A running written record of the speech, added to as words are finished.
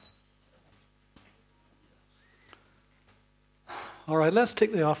All right, let's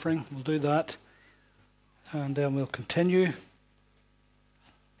take the offering. We'll do that. And then we'll continue.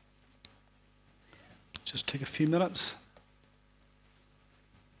 Just take a few minutes.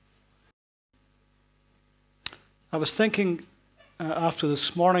 I was thinking after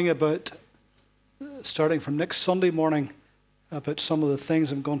this morning about, starting from next Sunday morning, about some of the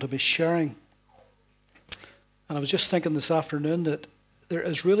things I'm going to be sharing. And I was just thinking this afternoon that there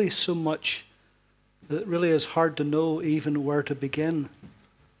is really so much that really is hard to know even where to begin.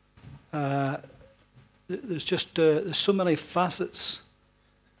 There's so many facets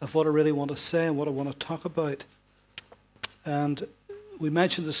of what I really want to say and what I want to talk about. And we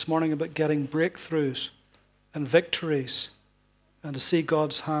mentioned this morning about getting breakthroughs and victories and to see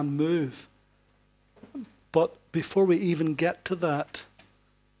God's hand move. But before we even get to that,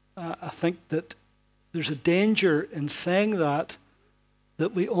 I think that there's a danger in saying that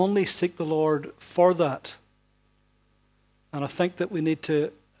we only seek the Lord for that. And I think that we need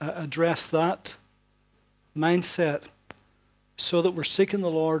to address that mindset so that we're seeking the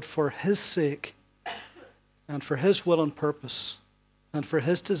Lord for His sake and for His will and purpose and for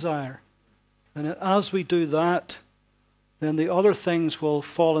His desire. And as we do that, then the other things will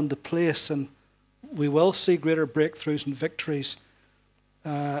fall into place and we will see greater breakthroughs and victories.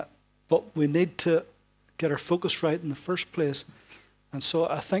 But we need to get our focus right in the first place. And so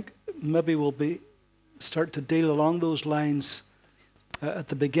I think maybe we'll start to deal along those lines at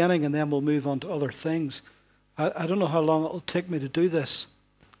the beginning, and then we'll move on to other things. I don't know how long it'll take me to do this,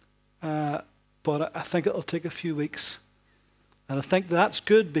 but I think it'll take a few weeks. And I think that's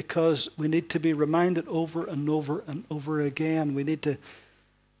good because we need to be reminded over and over and over again. We need to,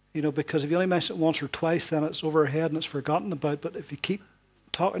 because if you only mention it once or twice, then it's over our head and it's forgotten about. But if you keep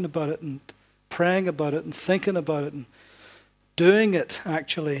talking about it and praying about it and thinking about it and doing it,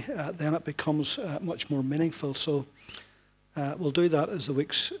 actually, then it becomes much more meaningful. So we'll do that as the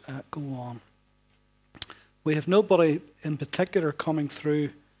weeks go on. We have nobody in particular coming through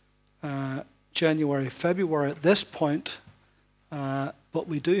January, February at this point, but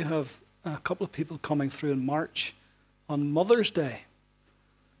we do have a couple of people coming through in March on Mother's Day.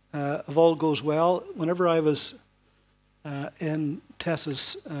 If all goes well, whenever I was in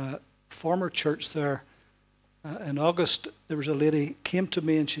Tessa's former church there, in August, there was a lady came to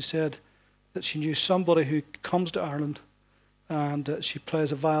me and she said that she knew somebody who comes to Ireland and she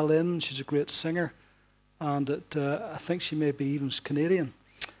plays a violin. She's a great singer, and that I think she may be even Canadian,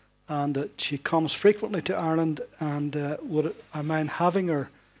 and that she comes frequently to Ireland, and would I mind having her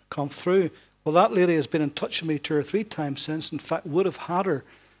come through? Well, that lady has been in touch with me 2 or 3 times since. In fact, would have had her,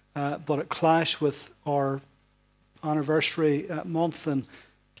 but it clashed with our anniversary month, and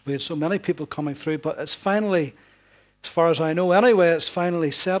we had so many people coming through, but it's finally, as far as I know anyway, it's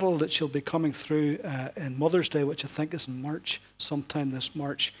finally settled that she'll be coming through in Mother's Day, which I think is in March, sometime this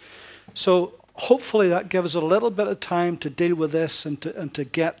March. So hopefully that gives us a little bit of time to deal with this and to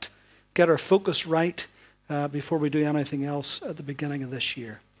get our focus right before we do anything else at the beginning of this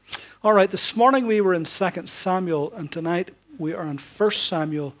year. All right, this morning we were in 2 Samuel, and tonight we are in 1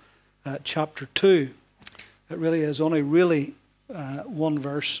 Samuel chapter 2. It really is only really one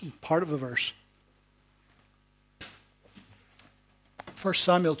verse, part of a verse. 1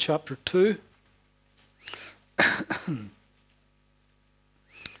 Samuel chapter 2.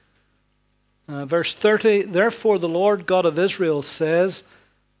 Verse 30, therefore the Lord God of Israel says,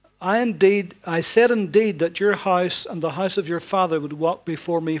 I said indeed that your house and the house of your father would walk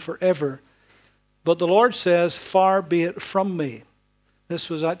before me forever. But the Lord says, far be it from me. This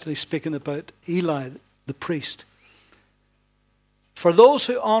was actually speaking about Eli, the priest. For those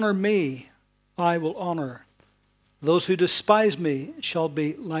who honor me, I will honor. Those who despise me shall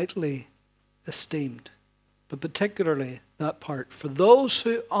be lightly esteemed. But particularly that part. For those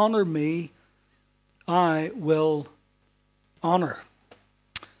who honor me, I will honor.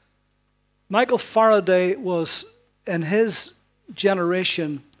 Michael Faraday was, in his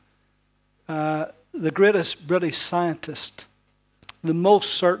generation, the greatest British scientist,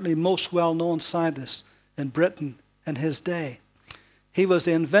 certainly most well-known scientist in Britain in his day. He was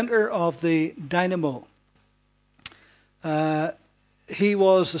the inventor of the dynamo. He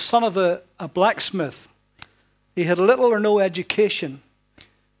was the son of a blacksmith. He had little or no education.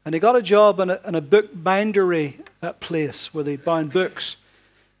 And he got a job in a book bindery place where they bound books.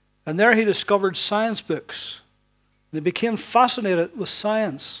 And there he discovered science books. They became fascinated with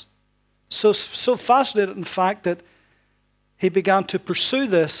science. So fascinated, in fact, that he began to pursue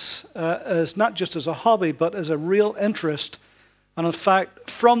this as not just as a hobby, but as a real interest. And in fact,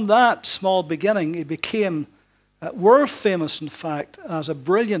 from that small beginning, he became world famous, in fact, as a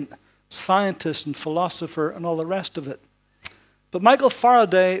brilliant scientist and philosopher and all the rest of it. But Michael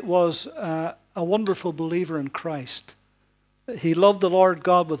Faraday was a wonderful believer in Christ. He loved the Lord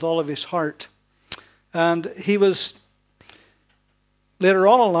God with all of his heart. And he was, later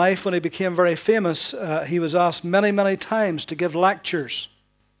on in life, when he became very famous, he was asked many, many times to give lectures.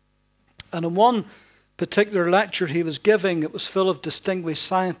 And in one particular lecture he was giving, it was full of distinguished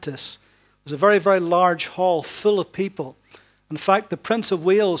scientists. It was a very, very large hall full of people. In fact, the Prince of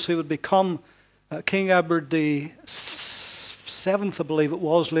Wales, who would become King Edward VII, I believe it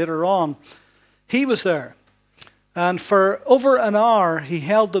was, later on, he was there. And for over an hour, he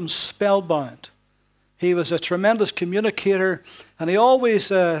held them spellbound. He was a tremendous communicator, and he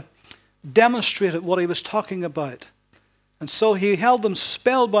always demonstrated what he was talking about. And so he held them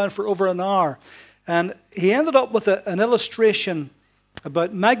spellbound for over an hour. And he ended up with an illustration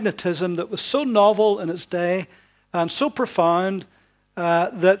about magnetism that was so novel in its day and so profound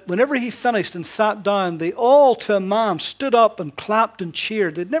that whenever he finished and sat down, they all, to a man, stood up and clapped and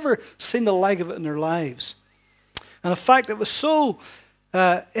cheered. They'd never seen the like of it in their lives. And in fact, it was so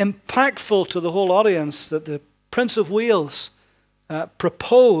impactful to the whole audience that the Prince of Wales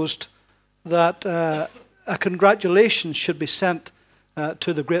proposed that a congratulations should be sent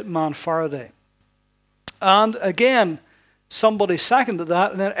to the great man Faraday. And again, somebody seconded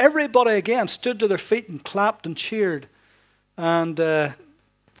that, and then everybody again stood to their feet and clapped and cheered. And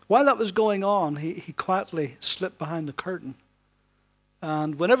while that was going on, he quietly slipped behind the curtain.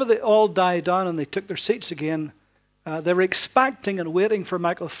 And whenever they all died down and they took their seats again, they were expecting and waiting for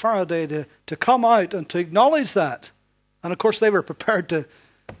Michael Faraday to come out and to acknowledge that. And of course, they were prepared to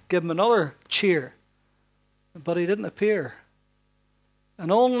give him another cheer. But he didn't appear.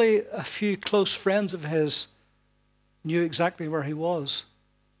 And only a few close friends of his knew exactly where he was.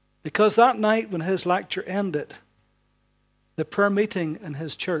 Because that night when his lecture ended, the prayer meeting in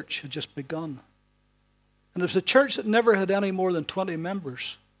his church had just begun. And it was a church that never had any more than 20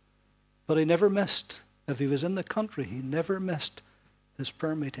 members. But he never missed. If he was in the country, he never missed his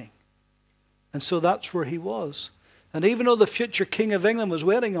prayer meeting. And so that's where he was. And even though the future King of England was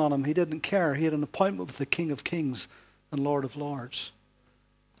waiting on him, he didn't care. He had an appointment with the King of Kings and Lord of Lords.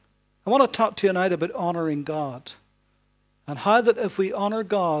 I want to talk to you tonight about honoring God. And how that if we honor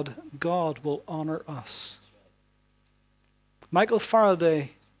God, God will honor us. Michael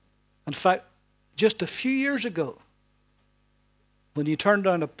Faraday, in fact, just a few years ago, when you turned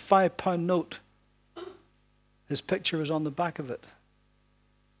down a £5 note, his picture was on the back of it.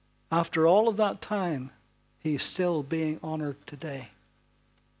 After all of that time, he's still being honored today.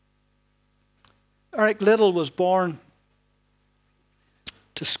 Eric Liddell was born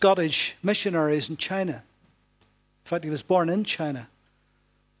to Scottish missionaries in China. In fact, he was born in China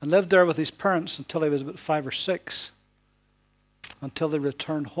and lived there with his parents until he was about 5 or 6, until they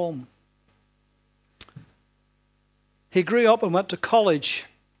returned home. He grew up and went to college,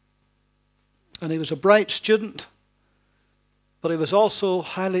 and he was a bright student, but he was also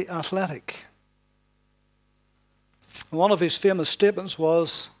highly athletic. One of his famous statements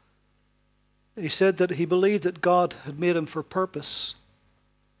was, he said that he believed that God had made him for purpose.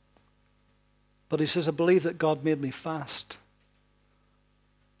 But he says, I believe that God made me fast.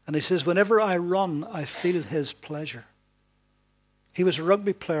 And he says, whenever I run, I feel his pleasure. He was a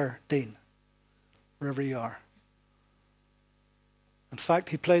rugby player, Dean, wherever you are. In fact,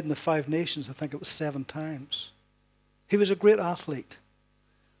 he played in the Five Nations, I think it was 7 times. He was a great athlete.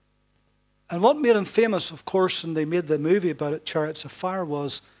 And what made him famous, of course, and they made the movie about it, Chariots of Fire,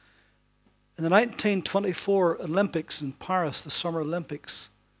 was in the 1924 Olympics in Paris, the Summer Olympics,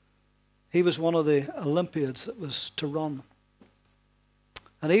 he was one of the Olympiads that was to run.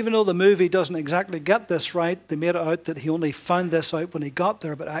 And even though the movie doesn't exactly get this right, they made it out that he only found this out when he got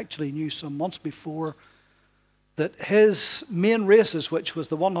there, but actually knew some months before that his main races, which was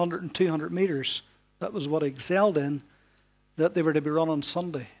the 100 and 200 meters, that was what he excelled in, that they were to be run on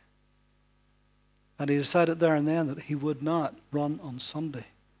Sunday. And he decided there and then that he would not run on Sunday.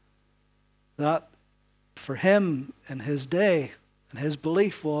 That, for him, in his day, and his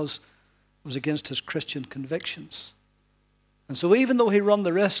belief was against his Christian convictions. And so even though he ran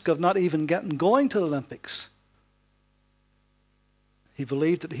the risk of not even going to the Olympics, he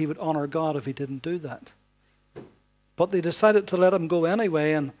believed that he would honor God if he didn't do that. But they decided to let him go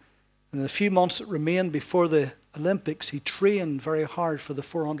anyway, and in the few months that remained before the Olympics, he trained very hard for the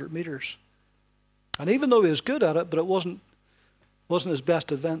 400 meters. And even though he was good at it, but it wasn't his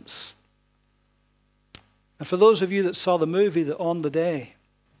best events. And for those of you that saw the movie On the Day,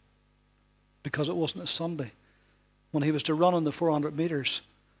 because it wasn't a Sunday, when he was to run on the 400 meters,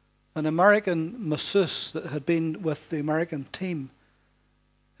 an American masseuse that had been with the American team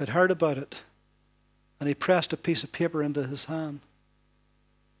had heard about it. And he pressed a piece of paper into his hand.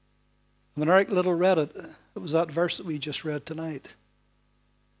 When Eric Little read it, it was that verse that we just read tonight.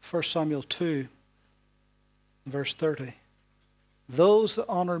 1 Samuel 2, verse 30. Those that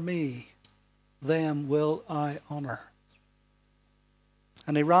honor me, them will I honor.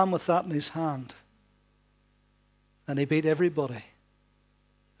 And he ran with that in his hand. And he beat everybody.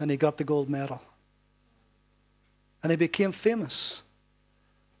 And he got the gold medal. And he became famous.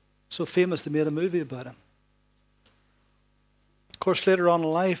 So famous they made a movie about him. Of course, later on in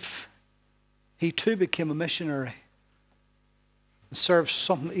life, he too became a missionary. And served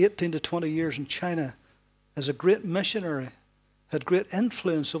something 18 to 20 years in China as a great missionary. Had great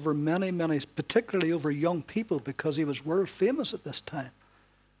influence over many, particularly over young people, because he was world famous at this time.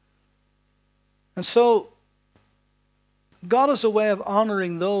 And so, God has a way of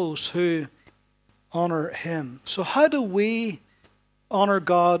honoring those who honor him. So how do we honor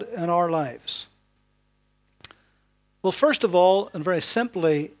God in our lives? Well, first of all, and very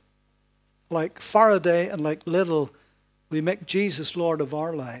simply, like Faraday and like Little, we make Jesus Lord of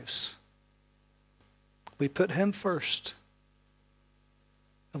our lives. We put him first.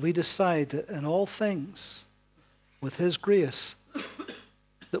 And we decide that in all things, with his grace,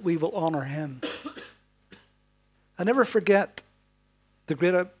 that we will honor him. I never forget the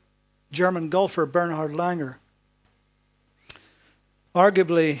great German golfer Bernhard Langer.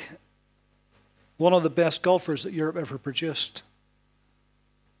 Arguably one of the best golfers that Europe ever produced.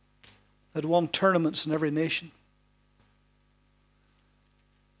 Had won tournaments in every nation.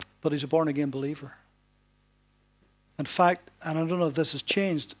 But he's a born-again believer. In fact, and I don't know if this has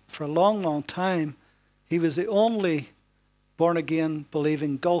changed, for a long, long time, he was the only born-again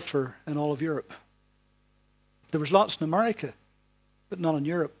believing golfer in all of Europe. There was lots in America, but not in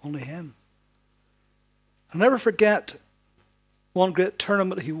Europe, only him. I'll never forget one great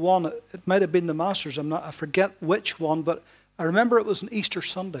tournament he won. It might have been the Masters, I forget which one, but I remember it was an Easter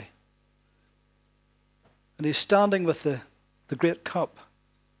Sunday. And he's standing with the great cup.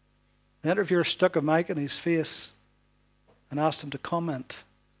 The interviewer stuck a mic in his face and asked him to comment.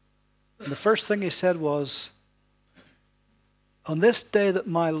 And the first thing he said was, on this day that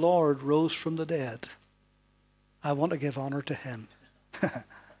my Lord rose from the dead, I want to give honor to him.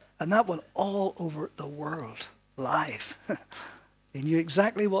 And that went all over the world, live. He knew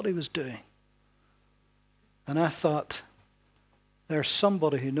exactly what he was doing. And I thought, there's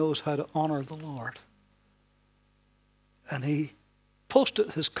somebody who knows how to honor the Lord. And he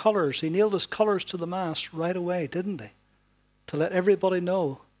posted his colours. He nailed his colours to the mast right away, didn't he? To let everybody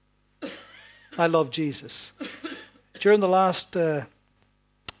know, I love Jesus. During the last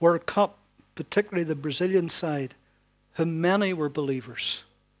World Cup, particularly the Brazilian side, how many were believers.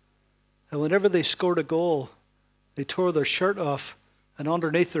 And whenever they scored a goal, they tore their shirt off, and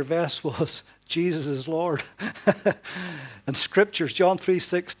underneath their vest was, Jesus is Lord. And scriptures, John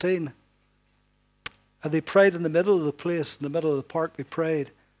 3:16. And they prayed in the middle of the place, in the middle of the park, they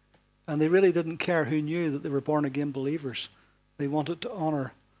prayed. And they really didn't care who knew that they were born-again believers. They wanted to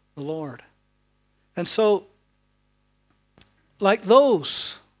honor the Lord. And so, like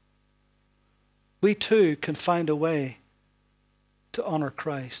those, we too can find a way to honor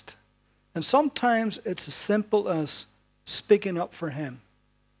Christ. And sometimes it's as simple as speaking up for him.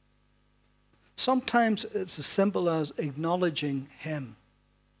 Sometimes it's as simple as acknowledging him.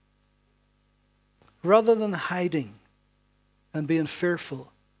 Rather than hiding and being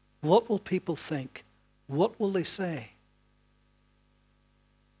fearful, what will people think? What will they say?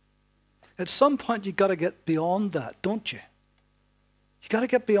 At some point you've got to get beyond that, don't you? You've got to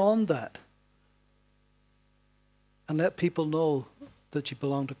get beyond that and let people know that you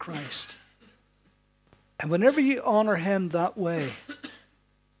belong to Christ. And whenever you honor him that way,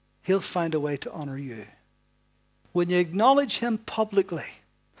 he'll find a way to honor you. When you acknowledge him publicly,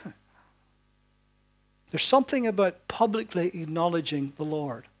 there's something about publicly acknowledging the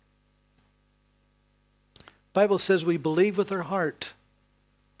Lord. The Bible says we believe with our heart,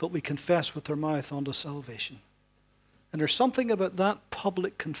 but we confess with our mouth unto salvation. And there's something about that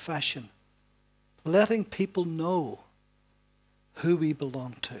public confession, letting people know who we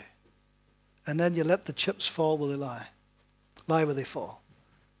belong to. And then you let the chips fall where they lie where they fall.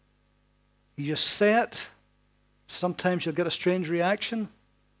 You just say it. Sometimes you'll get a strange reaction.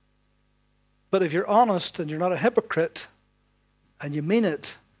 But if you're honest and you're not a hypocrite, and you mean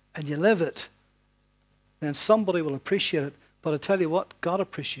it, and you live it, then somebody will appreciate it. But I tell you what, God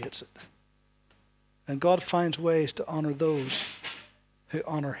appreciates it. And God finds ways to honor those who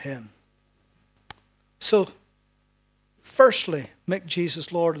honor him. So, firstly, make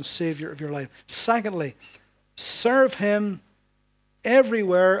Jesus Lord and Savior of your life. Secondly, serve him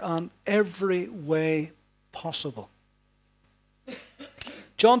everywhere and every way possible.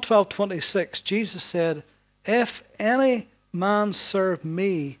 John 12:26, Jesus said, "If any man serve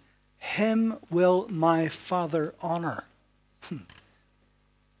me, him will my Father honor."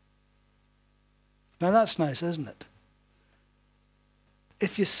 Now that's nice, isn't it?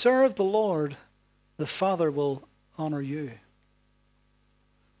 If you serve the Lord, the Father will honor you.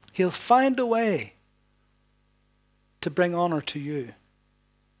 He'll find a way to bring honor to you.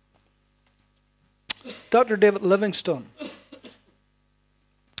 Dr. David Livingstone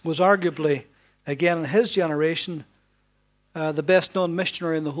was arguably, again in his generation, the best known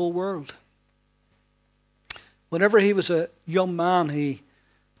missionary in the whole world. Whenever he was a young man, he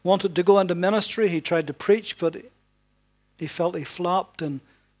wanted to go into ministry. He tried to preach, but he felt he flopped, and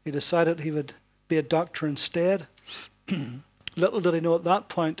he decided he would be a doctor instead. Little did he know at that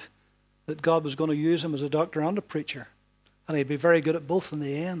point that God was going to use him as a doctor and a preacher, and he'd be very good at both in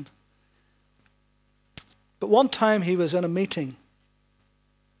the end. But one time he was in a meeting,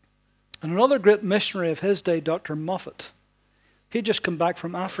 and another great missionary of his day, Dr. Moffat, he'd just come back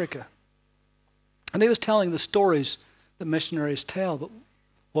from Africa. And he was telling the stories that missionaries tell, but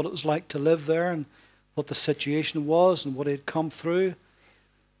what it was like to live there and what the situation was and what he had come through.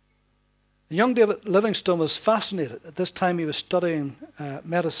 And young David Livingstone was fascinated. At this time he was studying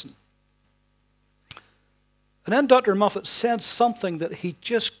medicine. And then Dr. Moffat said something that he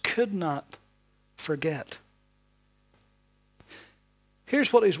just could not forget.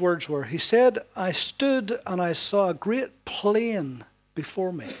 Here's what his words were. He said, "I stood and I saw a great plain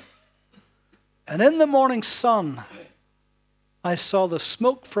before me. And in the morning sun, I saw the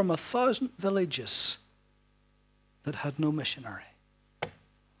smoke from 1,000 villages that had no missionary."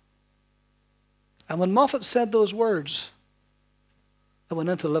 And when Moffat said those words, it went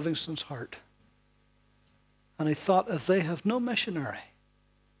into Livingstone's heart. And he thought, if they have no missionary,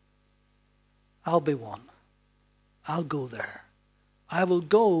 I'll be one. I'll go there. I will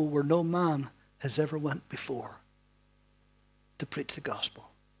go where no man has ever went before to preach the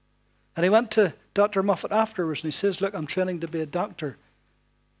gospel. And he went to Dr. Moffat afterwards and he says, "Look, I'm training to be a doctor.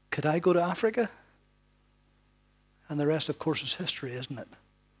 Could I go to Africa?" And the rest, of course, is history, isn't it?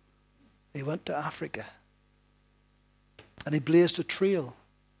 He went to Africa. And he blazed a trail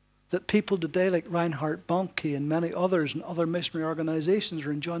that people today like Reinhard Bonnke and many others and other missionary organizations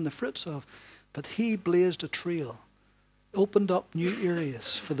are enjoying the fruits of. But he blazed a trail, opened up new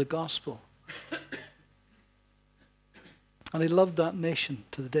areas for the gospel. And he loved that nation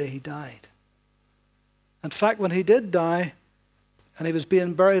to the day he died. In fact, when he did die, and he was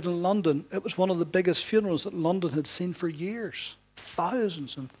being buried in London, it was one of the biggest funerals that London had seen for years.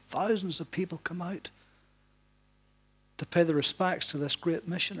 Thousands and thousands of people come out to pay their respects to this great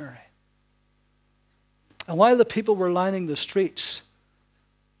missionary. And while the people were lining the streets,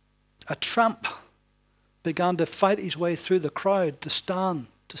 a tramp began to fight his way through the crowd to stand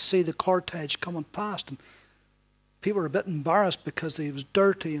to see the cortege coming past. And people were a bit embarrassed because he was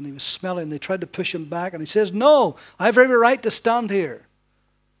dirty and he was smelly, and they tried to push him back. And he says, "No, I have every right to stand here."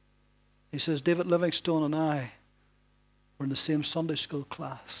 He says, "David Livingstone and I were in the same Sunday school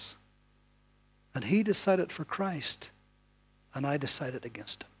class. And he decided for Christ, and I decided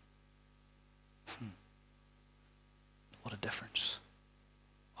against him." What a difference.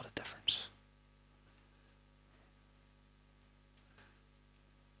 What a difference.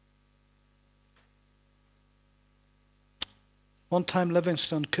 One time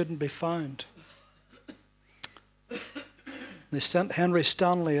Livingstone couldn't be found. They sent Henry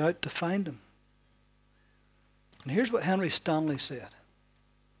Stanley out to find him. And here's what Henry Stanley said.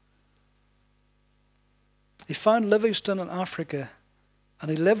 He found Livingstone in Africa, and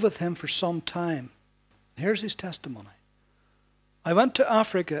he lived with him for some time. Here's his testimony. "I went to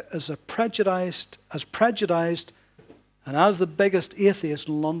Africa as prejudiced and as the biggest atheist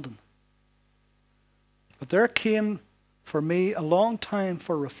in London. But there came for me a long time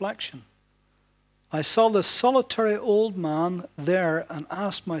for reflection. I saw this solitary old man there and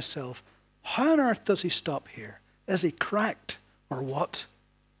asked myself, how on earth does he stop here? Is he cracked or what?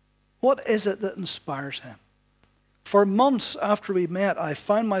 What is it that inspires him? For months after we met, I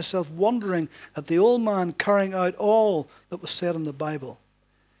found myself wondering at the old man carrying out all that was said in the Bible.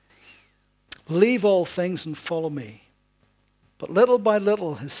 Leave all things and follow me. But little by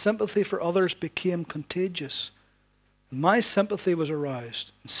little, his sympathy for others became contagious. And my sympathy was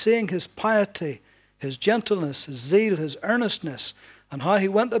aroused. And seeing his piety, his gentleness, his zeal, his earnestness, and how he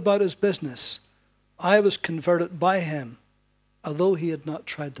went about his business, I was converted by him, although he had not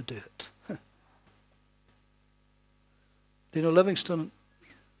tried to do it." Do you know, Livingstone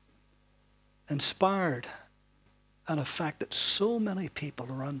inspired and affected so many people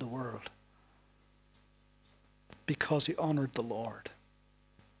around the world because he honored the Lord.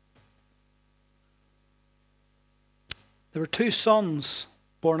 There were 2 sons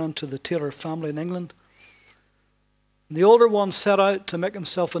born into the Taylor family in England. And the older one set out to make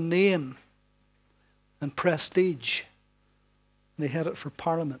himself a name and prestige, and he headed for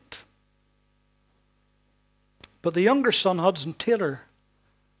Parliament. But the younger son, Hudson Taylor,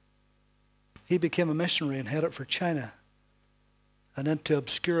 he became a missionary and headed for China and into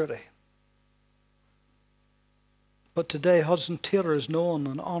obscurity. But today, Hudson Taylor is known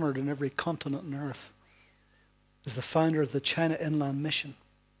and honored in every continent on earth as the founder of the China Inland Mission.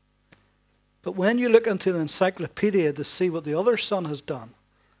 But when you look into the encyclopedia to see what the other son has done,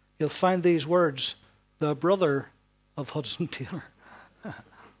 you'll find these words, the brother of Hudson Taylor.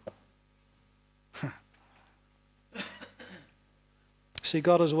 See,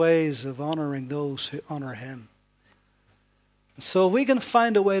 God has ways of honoring those who honor him. And so if we can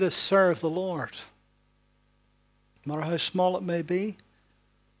find a way to serve the Lord, no matter how small it may be,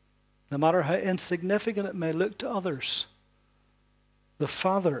 no matter how insignificant it may look to others, the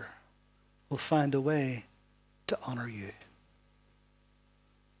Father will find a way to honor you.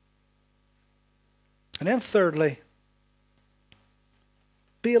 And then thirdly,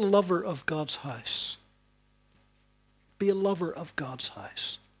 be a lover of God's house. Be a lover of God's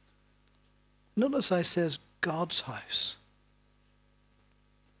house. Notice I says God's house.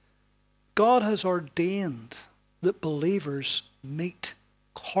 God has ordained that believers meet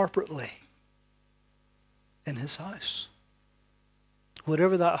corporately in his house.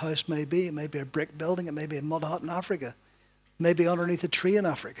 Whatever that house may be, it may be a brick building, it may be a mud hut in Africa, it may be underneath a tree in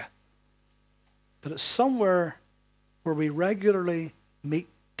Africa. But it's somewhere where we regularly meet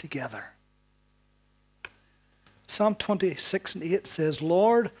together. Psalm 26:8 says,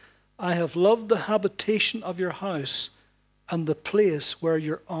 Lord, I have loved the habitation of your house and the place where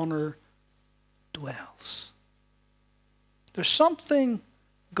your honor dwells. There's something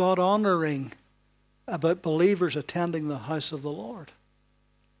God-honoring about believers attending the house of the Lord.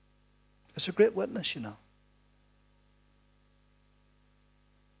 It's a great witness, you know.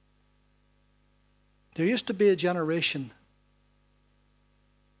 There used to be a generation,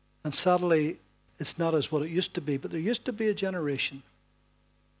 and sadly it's not as what it used to be, but there used to be a generation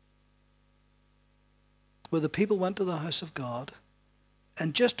where the people went to the house of God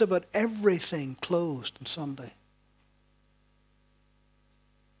and just about everything closed on Sunday.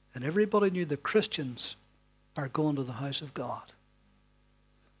 And everybody knew the Christians are going to the house of God.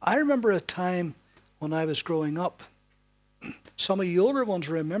 I remember a time when I was growing up. Some of you older ones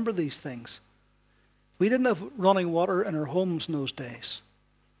remember these things. We didn't have running water in our homes in those days.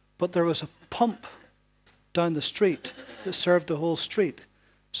 But there was a pump down the street that served the whole street.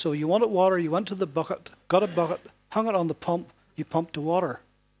 So you wanted water, you went to the bucket, got a bucket, hung it on the pump, you pumped the water.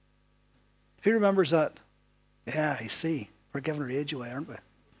 Who remembers that? Yeah, I see. We're giving our age away, aren't we?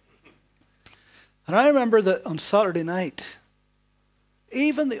 And I remember that on Saturday night,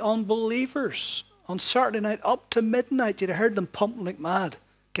 even the unbelievers on Saturday night up to midnight, you'd have heard them pumping like mad,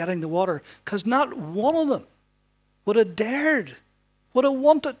 getting the water. Because not one of them would have dared, would have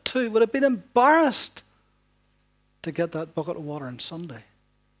wanted to, would have been embarrassed to get that bucket of water on Sunday.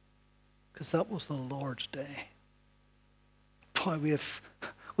 Because that was the Lord's day. Boy, we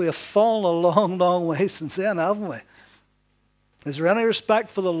have fallen a long, long way since then, haven't we? Is there any respect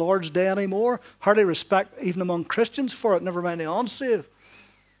for the Lord's day anymore? Hardly respect even among Christians for it, never mind the unsaved.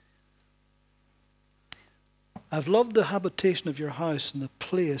 I've loved the habitation of your house and the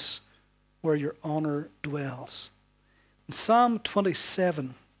place where your honor dwells. In Psalm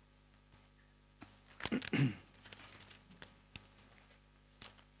 27,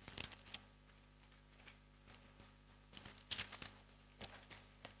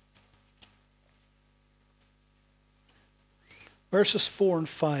 verses 4 and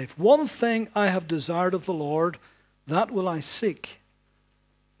 5. One thing I have desired of the Lord, that will I seek,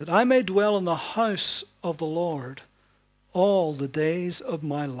 that I may dwell in the house of the Lord all the days of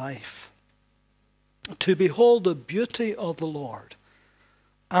my life, to behold the beauty of the Lord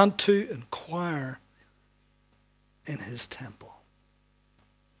and to inquire in his temple.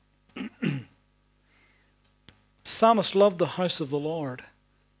 Psalmist loved the house of the Lord.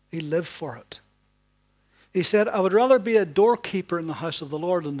 He lived for it. He said, I would rather be a doorkeeper in the house of the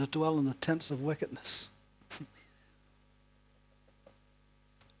Lord than to dwell in the tents of wickedness.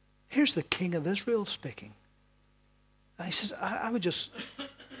 Here's the king of Israel speaking. And he says, I would just,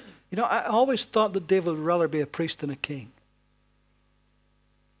 I always thought that David would rather be a priest than a king.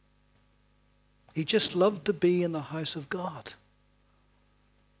 He just loved to be in the house of God.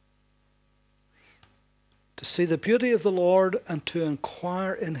 to see the beauty of the Lord and to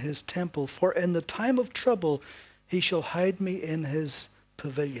inquire in his temple. For in the time of trouble he shall hide me in his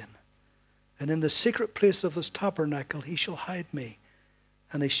pavilion. And in the secret place of his tabernacle he shall hide me.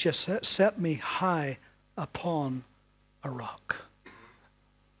 And he shall set me high upon a rock.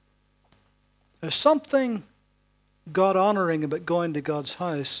 There's something God-honoring about going to God's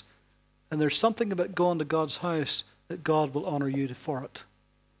house, and there's something about going to God's house that God will honor you for it.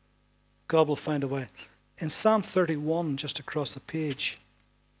 God will find a way. In Psalm 31, just across the page,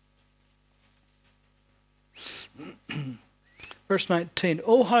 verse 19,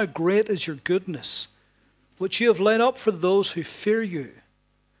 "Oh, how great is your goodness, which you have laid up for those who fear you,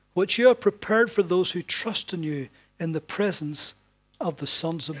 which you have prepared for those who trust in you in the presence of the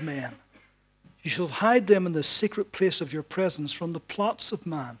sons of men. You shall hide them in the secret place of your presence from the plots of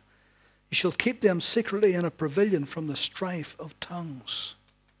man. You shall keep them secretly in a pavilion from the strife of tongues."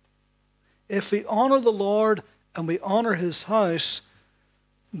 If we honor the Lord and we honor his house,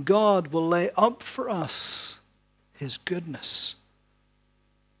 God will lay up for us his goodness,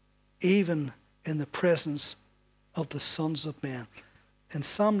 even in the presence of the sons of men. In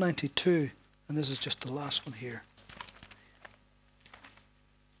Psalm 92, and this is just the last one here.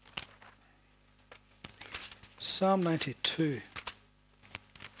 Psalm 92.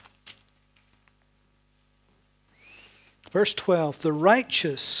 Verse 12, "The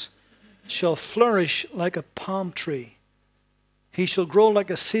righteous shall flourish like a palm tree. He shall grow like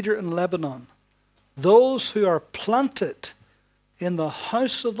a cedar in Lebanon. Those who are planted in the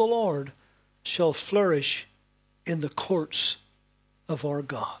house of the Lord shall flourish in the courts of our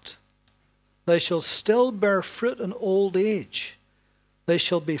God. They shall still bear fruit in old age. They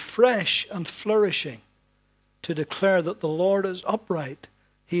shall be fresh and flourishing, to declare that the Lord is upright.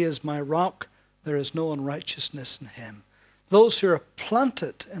 He is my rock. There is no unrighteousness in him. Those who are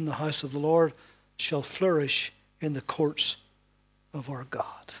planted in the house of the Lord shall flourish in the courts of our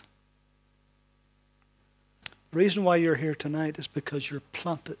God." The reason why you're here tonight is because you're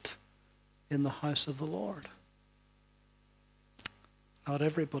planted in the house of the Lord. Not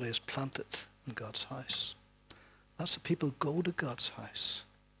everybody is planted in God's house. That's the people who go to God's house.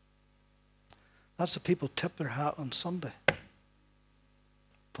 That's the people who tip their hat on Sunday.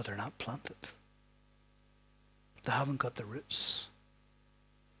 But they're not planted. They haven't got the roots.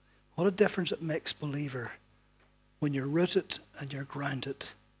 What a difference it makes, believer, when you're rooted and you're grounded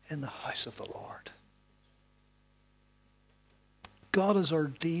in the house of the Lord. God has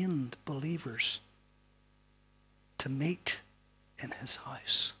ordained believers to meet in his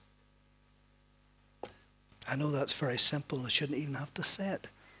house. I know that's very simple and I shouldn't even have to say it,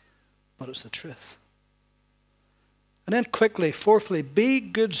 but it's the truth. And then quickly, fourthly, be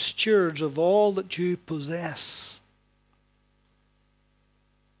good stewards of all that you possess.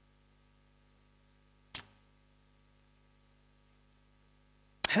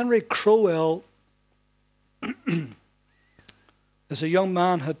 Henry Crowell, as a young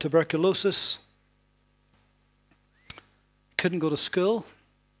man, had tuberculosis, couldn't go to school,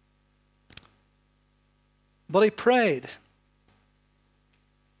 but he prayed.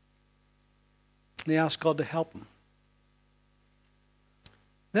 And he asked God to help him.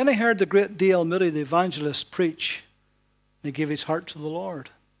 Then he heard the great D.L. Moody, the evangelist, preach. And he gave his heart to the Lord.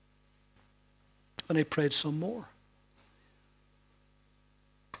 And he prayed some more.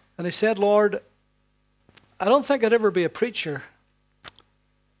 And he said, "Lord, I don't think I'd ever be a preacher,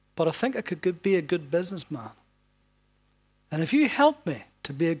 but I think I could be a good businessman. And if you help me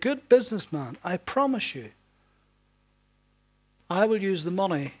to be a good businessman, I promise you, I will use the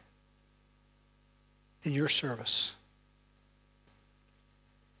money in your service."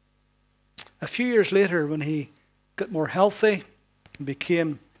 A few years later, when he got more healthy and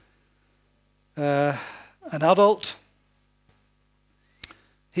became an adult,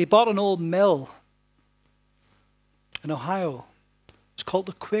 he bought an old mill in Ohio. It's called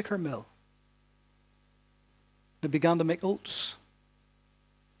the Quaker Mill. They began to make oats.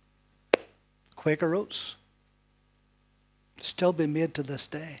 Quaker oats. Still being made to this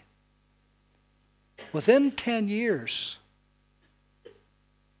day. Within 10 years,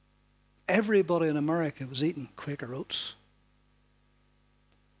 everybody in America was eating Quaker oats.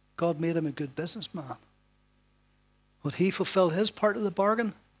 God made him a good businessman. Would he fulfill his part of the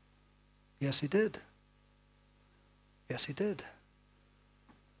bargain? Yes, he did. Yes, he did.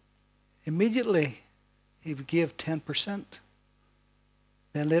 Immediately, he gave 10%.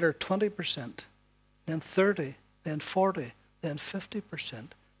 Then later 20%. Then 30%. Then 40%. Then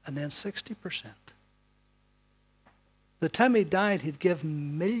 50%. And then 60%. The time he died, he'd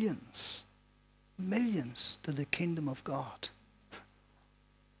given millions to the kingdom of God.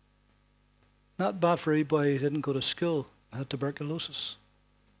 Not bad for a boy who didn't go to school, had tuberculosis.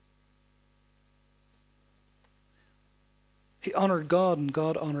 He honored God and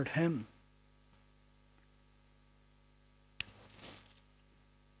God honored him.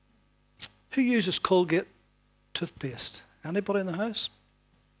 Who uses Colgate toothpaste? Anybody in the house?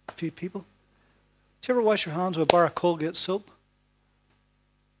 A few people. Do you ever wash your hands with a bar of Colgate soap?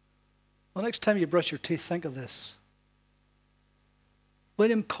 Well, next time you brush your teeth, think of this.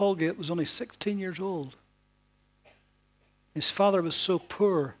 William Colgate was only 16 years old. His father was so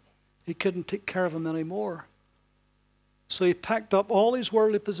poor, he couldn't take care of him anymore. So he packed up all his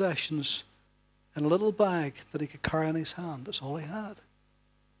worldly possessions in a little bag that he could carry in his hand. That's all he had.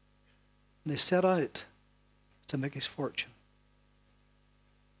 And he set out to make his fortune.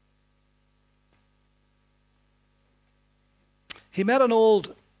 He met an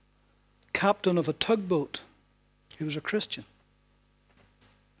old captain of a tugboat. He was a Christian.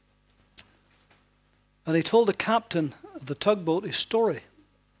 And he told the captain of the tugboat his story.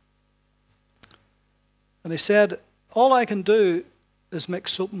 And he said, all I can do is make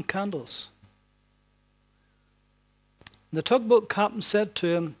soap and candles. And the tugboat captain said to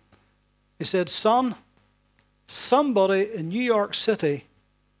him, he said, son, somebody in New York City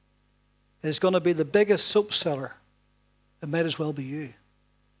is going to be the biggest soap seller. It might as well be you.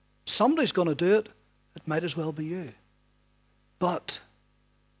 Somebody's going to do it. It might as well be you. But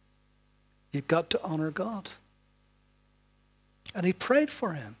you've got to honor God. And he prayed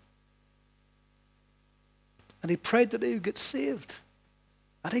for him. And he prayed that he would get saved.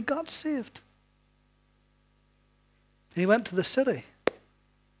 And he got saved. He went to the city.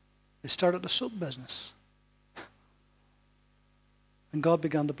 He started a soap business. And God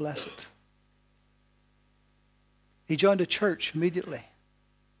began to bless it. He joined a church immediately.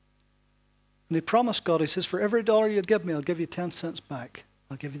 And he promised God, he says, for every dollar you give me, I'll give you 10 cents back.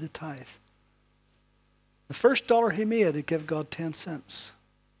 I'll give you the tithe. The first dollar he made, he gave God 10 cents.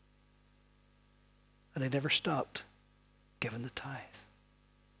 And he never stopped giving the tithe.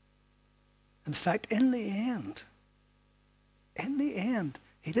 In fact, in the end,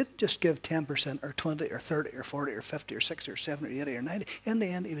 he didn't just give 10% or 20 or 30 or 40 or 50 or 60 or 70 or 80 or 90. In the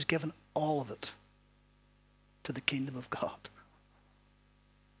end, he was giving all of it to the kingdom of God.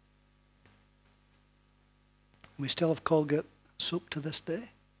 We still have Colgate soap to this day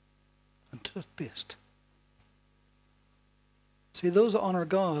and toothpaste. See, those that honor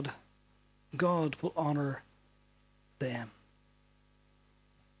God, God will honor them.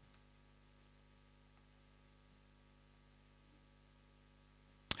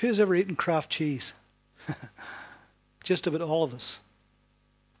 Who's ever eaten Kraft cheese? Just about all of us.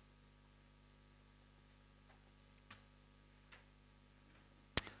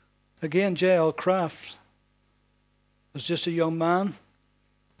 Again, J.L. Kraft was just a young man.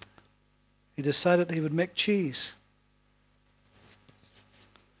 He decided he would make cheese.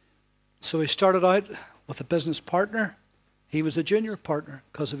 So he started out with a business partner. He was a junior partner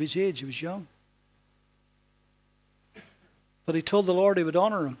because of his age. He was young. But he told the Lord he would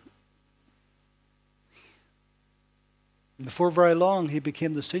honor him. And before very long, he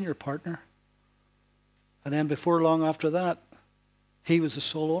became the senior partner. And then before long after that, he was the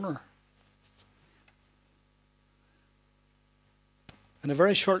sole owner. In a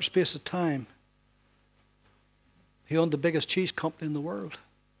very short space of time, he owned the biggest cheese company in the world.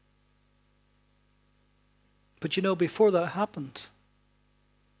 But you know, before that happened,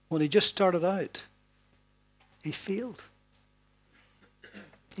 when he just started out, he failed.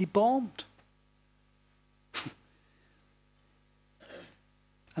 He bombed.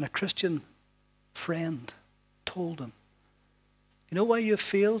 And a Christian friend told him, you know why you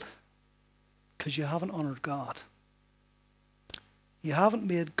failed? Because you haven't honored God. You haven't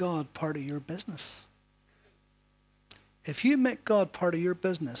made God part of your business. If you make God part of your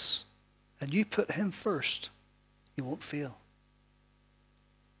business and you put him first, you won't fail.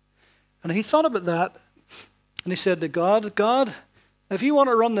 And he thought about that, and he said to God, God, if you want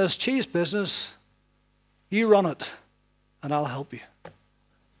to run this cheese business, you run it, and I'll help you.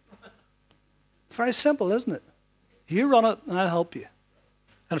 Very simple, isn't it? You run it, and I'll help you.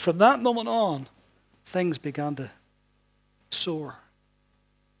 And from that moment on, things began to soar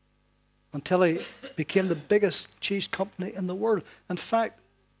until he became the biggest cheese company in the world. In fact,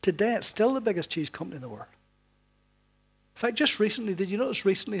 today it's still the biggest cheese company in the world. In fact, just recently, did you notice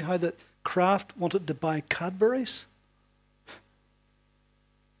recently how that Kraft wanted to buy Cadbury's?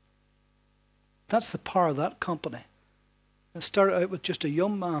 That's the power of that company. It started out with just a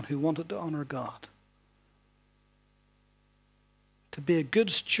young man who wanted to honor God. To be a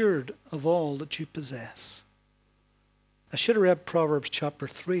good steward of all that you possess. I should have read Proverbs chapter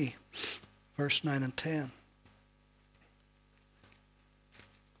 3, verse 9 and 10.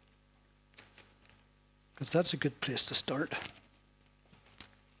 Because that's a good place to start.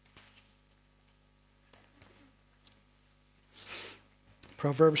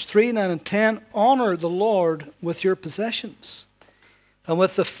 Proverbs 3, 9 and 10, honor the Lord with your possessions and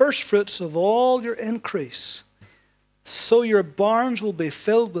with the first fruits of all your increase. So your barns will be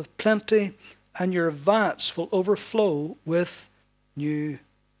filled with plenty and your vats will overflow with new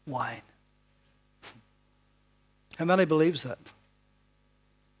wine. How many believes that?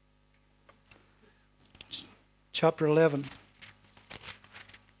 Chapter 11.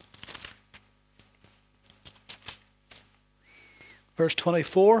 Verse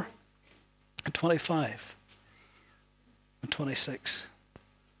 24 and 25 and 26.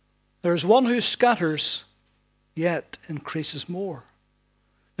 There is one who scatters, yet increases more.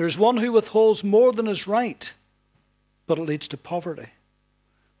 There is one who withholds more than is right, but it leads to poverty.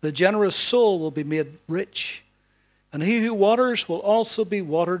 The generous soul will be made rich, and he who waters will also be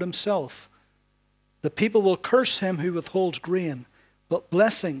watered himself. The people will curse him who withholds grain, but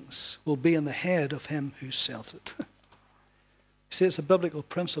blessings will be in the head of him who sells it. See, it's a biblical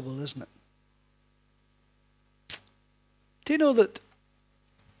principle, isn't it? Do you know that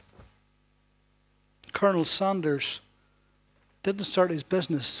Colonel Sanders didn't start his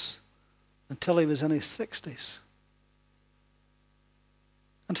business until he was in his 60s?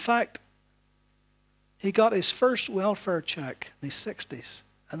 In fact, he got his first welfare check in his 60s,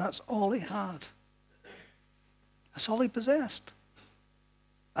 and that's all he had. That's all he possessed.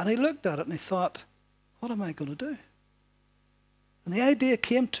 And he looked at it and he thought, what am I going to do? And the idea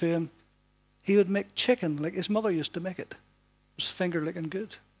came to him, he would make chicken like his mother used to make it. It was finger licking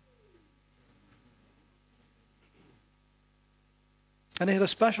good. And he had a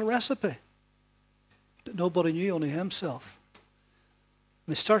special recipe that nobody knew, only himself.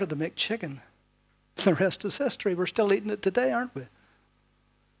 And they started to make chicken. The rest is history. We're still eating it today, aren't we?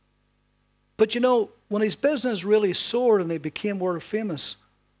 But you know, when his business really soared and he became world famous,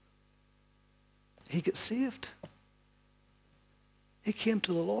 he got saved. He came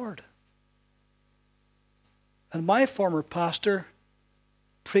to the Lord. And my former pastor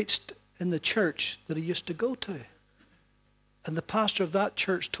preached in the church that he used to go to. And the pastor of that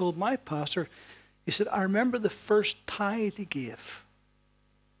church told my pastor, he said, I remember the first tithe he gave.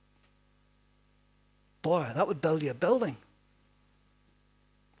 Boy, that would build you a building.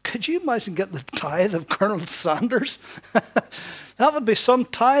 Could you imagine getting the tithe of Colonel Sanders? That would be some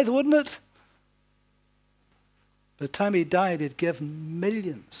tithe, wouldn't it? By the time he died, he'd given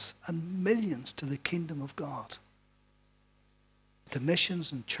millions and millions to the kingdom of God. To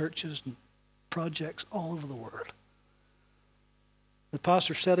missions and churches and projects all over the world. The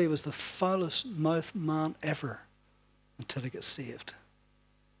pastor said he was the foulest mouthed man ever until he gets saved.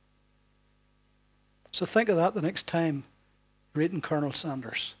 So think of that the next time reading Colonel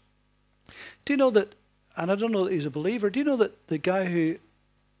Sanders. Do you know that, and I don't know that he's a believer, do you know that the guy who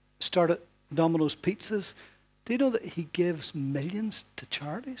started Domino's Pizzas, do you know that he gives millions to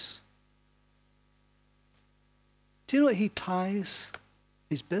charities? Do you know that he ties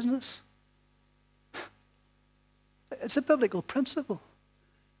his business? It's a biblical principle.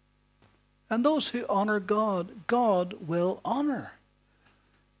 And those who honor God, God will honor.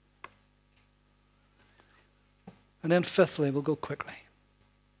 And then fifthly, we'll go quickly.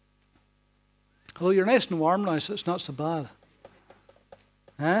 Although you're nice and warm now, so it's not so bad.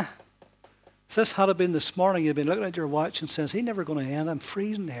 Huh? If this had been this morning, you'd been looking at your watch and says, "He's never going to end. I'm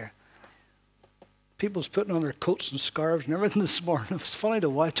freezing here." People's putting on their coats and scarves and everything this morning. It was funny to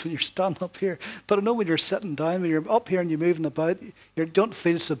watch when you're standing up here. But I know when you're sitting down, when you're up here and you're moving about, you don't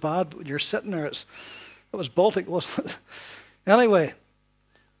feel so bad. But when you're sitting there, it was Baltic, wasn't it? Anyway,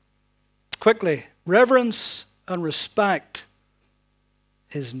 quickly, reverence and respect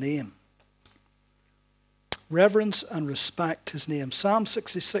his name. Reverence and respect his name. Psalm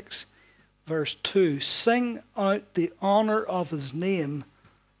 66, verse 2. Sing out the honor of his name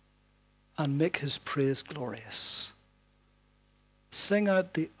and make his praise glorious. Sing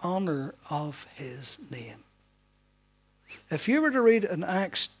out the honor of his name. If you were to read in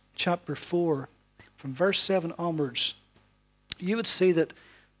Acts chapter 4, from verse 7 onwards, you would see that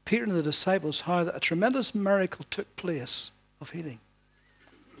Peter and the disciples, how a tremendous miracle took place of healing.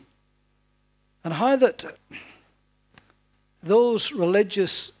 And how that those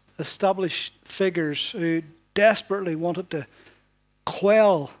religious established figures who desperately wanted to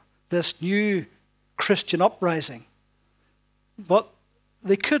quell this new Christian uprising, but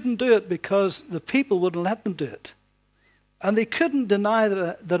they couldn't do it because the people wouldn't let them do it. And they couldn't deny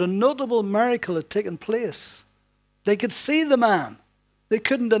that a notable miracle had taken place. They could see the man. They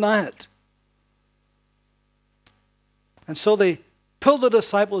couldn't deny it. And so they pulled the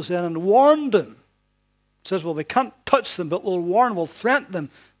disciples in and warned them. It says, well, we can't touch them, but we'll warn, we'll threaten them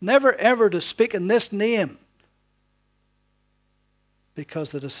never ever to speak in this name.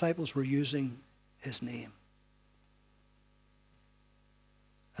 Because the disciples were using his name.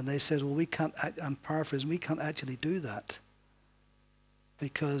 And they said, well, we can't, I'm paraphrasing, we can't actually do that.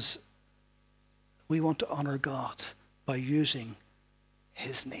 Because we want to honor God by using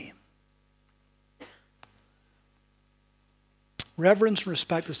his name. Reverence and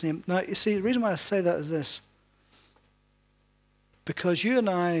respect his name. Now, you see, the reason why I say that is this. Because you and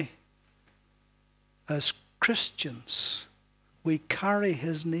I, as Christians, we carry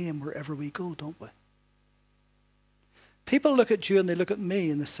his name wherever we go, don't we? People look at you and they look at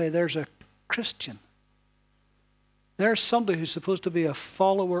me and they say, there's a Christian. There's somebody who's supposed to be a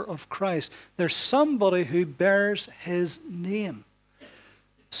follower of Christ. There's somebody who bears his name.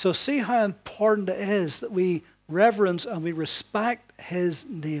 So see how important it is that we reverence and we respect his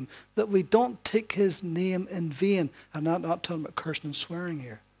name, that we don't take his name in vain. I'm not talking about cursing and swearing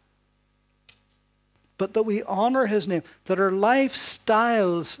here. But that we honor his name, that our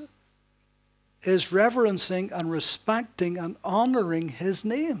lifestyles is reverencing and respecting and honoring his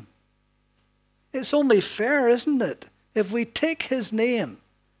name. It's only fair, isn't it? If we take his name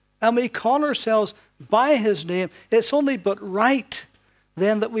and we call ourselves by his name, it's only but right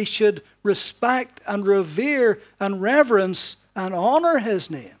then that we should respect and revere and reverence and honor his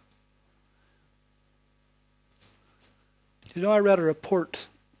name. You know, I read a report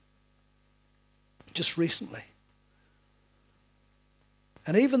just recently.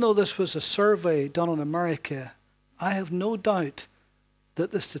 And even though this was a survey done in America, I have no doubt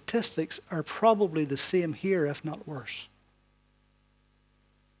that the statistics are probably the same here, if not worse.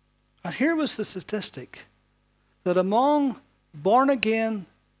 And here was the statistic, that among born-again,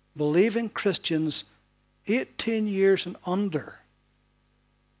 believing Christians, 18 years and under,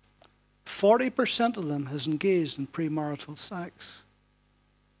 40% of them has engaged in premarital sex.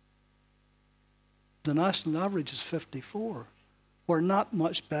 The national average is 54. We're not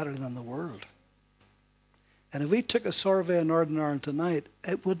much better than the world. And if we took a survey in Northern Ireland tonight,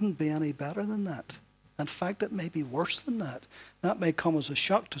 it wouldn't be any better than that. In fact, it may be worse than that. That may come as a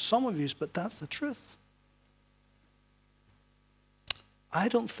shock to some of you, but that's the truth. I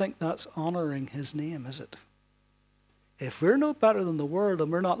don't think that's honoring his name, is it? If we're no better than the world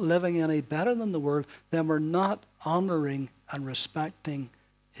and we're not living any better than the world, then we're not honoring and respecting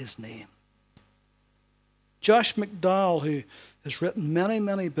his name. Josh McDowell, who has written many,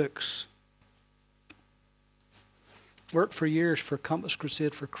 many books, worked for years for Campus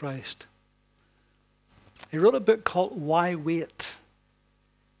Crusade for Christ. He wrote a book called Why Wait?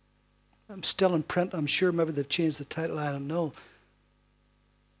 I'm still in print. I'm sure maybe they've changed the title. I don't know.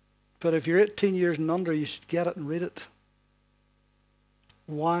 But if you're 18 years and under, you should get it and read it.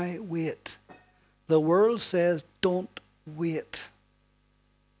 Why wait? The world says don't wait.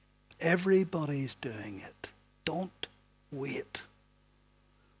 Everybody's doing it. Don't wait.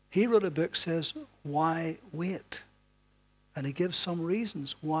 He wrote a book that says, why wait? And he gives some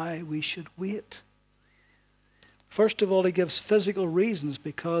reasons why we should wait. First of all, he gives physical reasons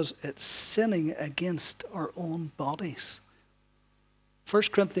because it's sinning against our own bodies. 1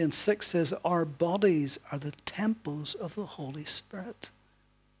 Corinthians 6 says our bodies are the temples of the Holy Spirit.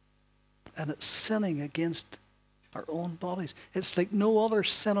 And it's sinning against our own bodies. It's like no other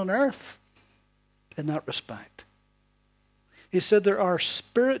sin on earth in that respect. He said there are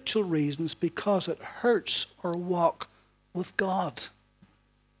spiritual reasons because it hurts our walk with God.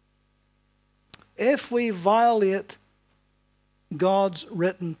 If we violate God's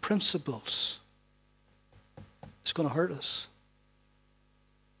written principles, it's going to hurt us.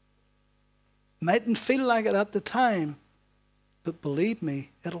 Mightn't feel like it at the time, but believe me,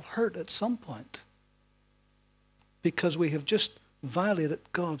 it'll hurt at some point. Because we have just violated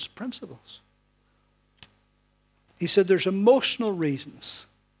God's principles. He said there's emotional reasons.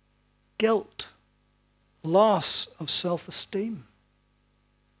 Guilt. Loss of self-esteem.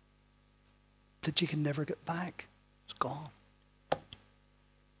 That you can never get back. It's gone.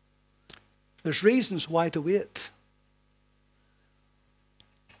 There's reasons why to wait.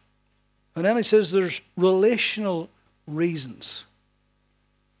 And then he says there's relational reasons.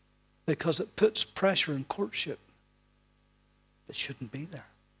 Because it puts pressure in courtship. It shouldn't be there.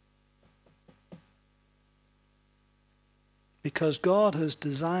 Because God has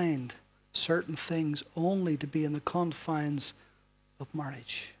designed certain things only to be in the confines of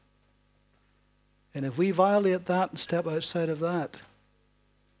marriage. And if we violate that and step outside of that,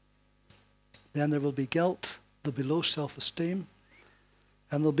 then there will be guilt, there'll be low self-esteem,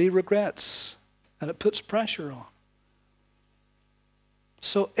 and there'll be regrets. And it puts pressure on.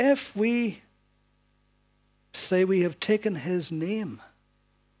 So if we say we have taken his name,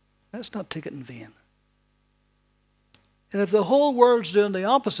 let's not take it in vain. And if the whole world's doing the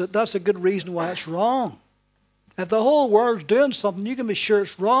opposite, that's a good reason why it's wrong. If the whole world's doing something, you can be sure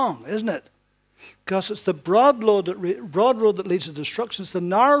it's wrong, isn't it? Because it's the broad road that leads to destruction. It's the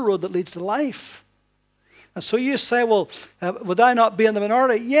narrow road that leads to life. And so you say, well, would I not be in the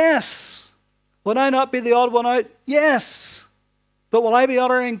minority? Yes. Would I not be the odd one out? Yes. But will I be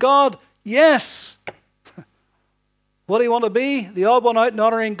honoring God? Yes. What do you want to be? The odd one out and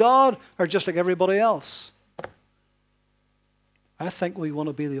honoring God, or just like everybody else? I think we want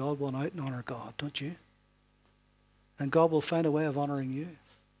to be the odd one out and honor God, don't you? And God will find a way of honoring you.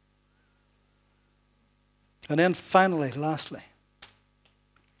 And then finally, lastly,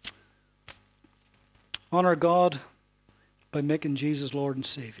 honor God by making Jesus Lord and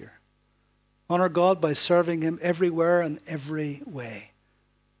Savior. Honor God by serving him everywhere and every way.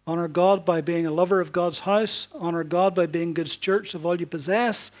 Honor God by being a lover of God's house. Honor God by being good stewards of all you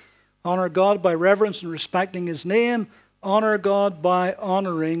possess. Honor God by reverence and respecting his name. Honor God by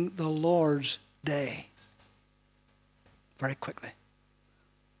honoring the Lord's day. Very quickly.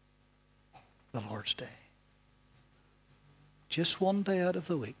 The Lord's day. Just one day out of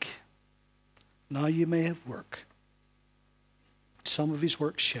the week. Now you may have work. Some of his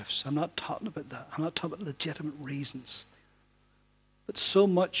work shifts. I'm not talking about that. I'm not talking about legitimate reasons. But so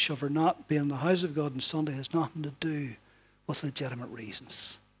much of our not being in the house of God on Sunday has nothing to do with legitimate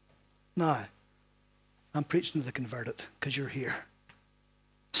reasons. Now, I'm preaching to the converted because you're here.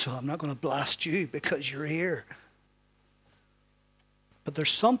 So I'm not going to blast you because you're here. But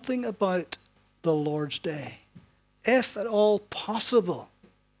there's something about the Lord's day. If at all possible,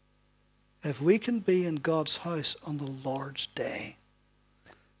 if we can be in God's house on the Lord's day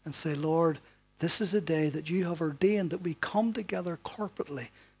and say, Lord, this is a day that you have ordained that we come together corporately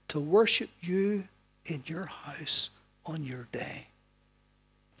to worship you in your house on your day.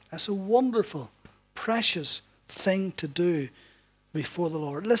 That's a wonderful, precious thing to do before the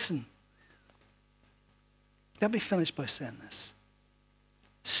Lord. Listen, let me finish by saying this.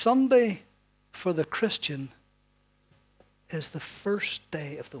 Sunday for the Christian is the first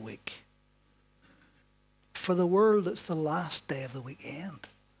day of the week. For the world, it's the last day of the weekend.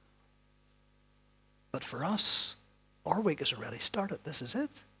 But for us, our week has already started. This is it.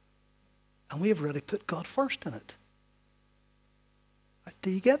 And we have already put God first in it. Do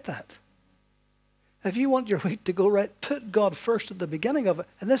you get that? If you want your week to go right, put God first at the beginning of it.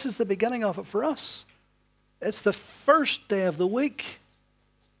 And this is the beginning of it for us. It's the first day of the week.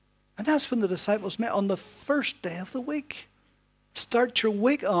 And that's when the disciples met, on the first day of the week. Start your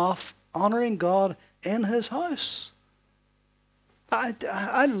week off honoring God in his house.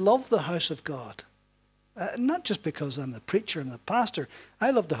 I love the house of God. Not just because I'm the preacher and the pastor.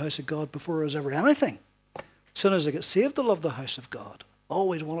 I love the house of God before there was ever anything. As soon as I get saved, I love the house of God.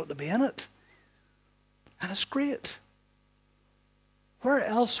 Always wanted to be in it. And it's great. Where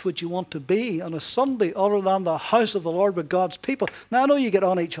else would you want to be on a Sunday other than the house of the Lord with God's people? Now, I know you get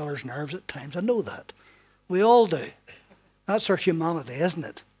on each other's nerves at times. I know that. We all do. That's our humanity, isn't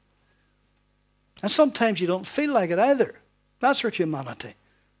it? And sometimes you don't feel like it either. That's our humanity.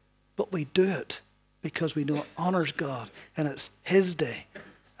 But we do it because we know it honors God. And it's his day.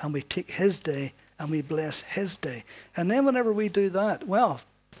 And we take his day and we bless his day. And then whenever we do that, well,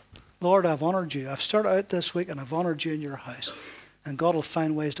 Lord, I've honored you. I've started out this week and I've honored you in your house. And God will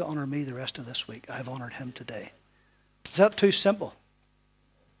find ways to honor me the rest of this week. I've honored him today. Is that too simple?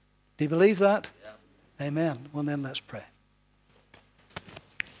 Do you believe that? Yeah. Amen. Well, then let's pray.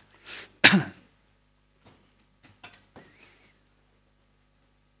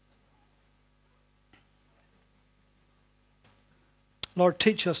 Lord,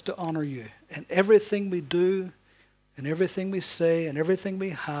 teach us to honor you in everything we do, in everything we say, in everything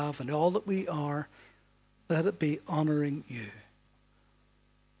we have, and all that we are. Let it be honoring you.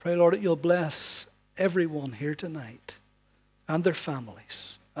 Pray, Lord, that you'll bless everyone here tonight and their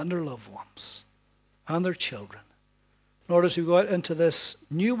families and their loved ones and their children. Lord, as we go out into this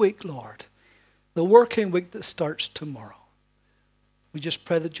new week, Lord, the working week that starts tomorrow, we just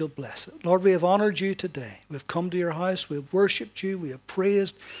pray that you'll bless it. Lord, we have honored you today. We've come to your house. We have worshipped you. We have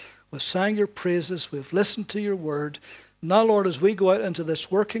praised. We've sang your praises. We've listened to your word. Now, Lord, as we go out into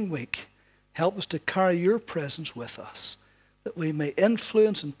this working week, help us to carry your presence with us, that we may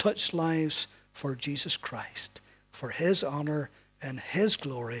influence and touch lives for Jesus Christ, for his honor and his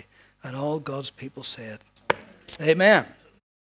glory, and all God's people said, Amen.